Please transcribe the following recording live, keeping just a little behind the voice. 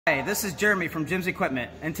Hi, this is Jeremy from Jim's Equipment,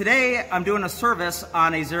 and today I'm doing a service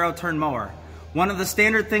on a zero-turn mower. One of the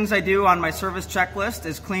standard things I do on my service checklist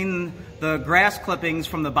is clean the grass clippings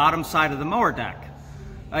from the bottom side of the mower deck.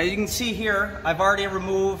 You can see here I've already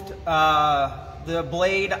removed the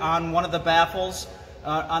blade on one of the baffles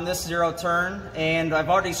on this zero-turn, and I've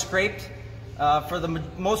already scraped for the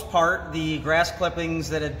most part the grass clippings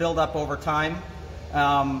that had built up over time.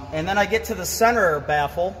 And then I get to the center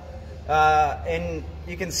baffle, and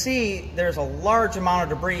you can see there's a large amount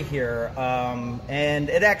of debris here, and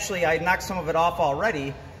I knocked some of it off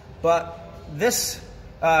already, but this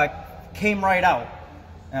came right out.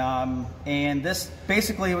 And this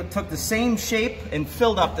basically took the same shape and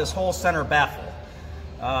filled up this whole center baffle.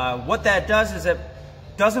 What that does is it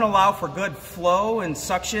doesn't allow for good flow and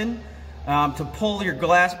suction to pull your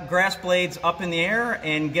grass blades up in the air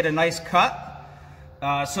and get a nice cut.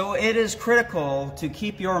 So it is critical to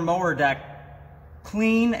keep your mower deck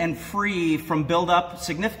clean and free from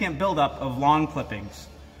significant buildup of lawn clippings.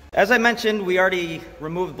 As I mentioned, we already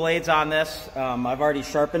removed blades on this. I've already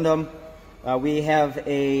sharpened them. We have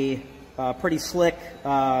a pretty slick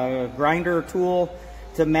grinder tool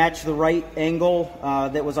to match the right angle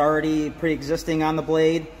that was already pre-existing on the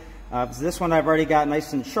blade. This one I've already got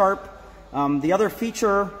nice and sharp. The other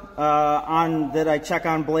feature that I check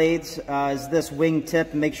on blades is this wing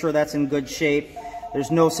tip, and make sure that's in good shape. There's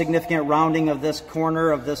no significant rounding of this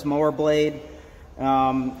corner of this mower blade,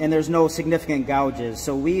 and there's no significant gouges.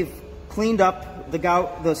 So we've cleaned up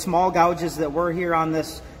the small gouges that were here on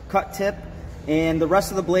this cut tip, and the rest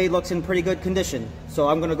of the blade looks in pretty good condition. So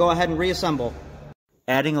I'm going to go ahead and reassemble.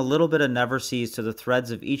 Adding a little bit of never seize to the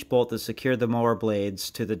threads of each bolt to secure the mower blades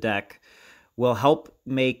to the deck will help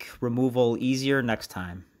make removal easier next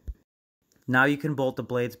time. Now you can bolt the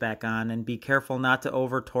blades back on, and be careful not to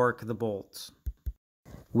over torque the bolts.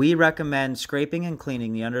 We recommend scraping and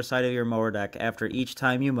cleaning the underside of your mower deck after each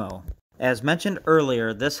time you mow. As mentioned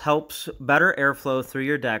earlier, this helps better airflow through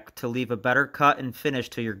your deck to leave a better cut and finish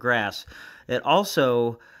to your grass. It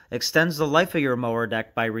also extends the life of your mower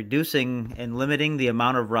deck by reducing and limiting the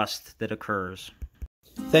amount of rust that occurs.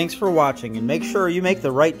 Thanks for watching, and make sure you make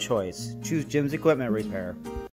the right choice. Choose Jim's Equipment Repair.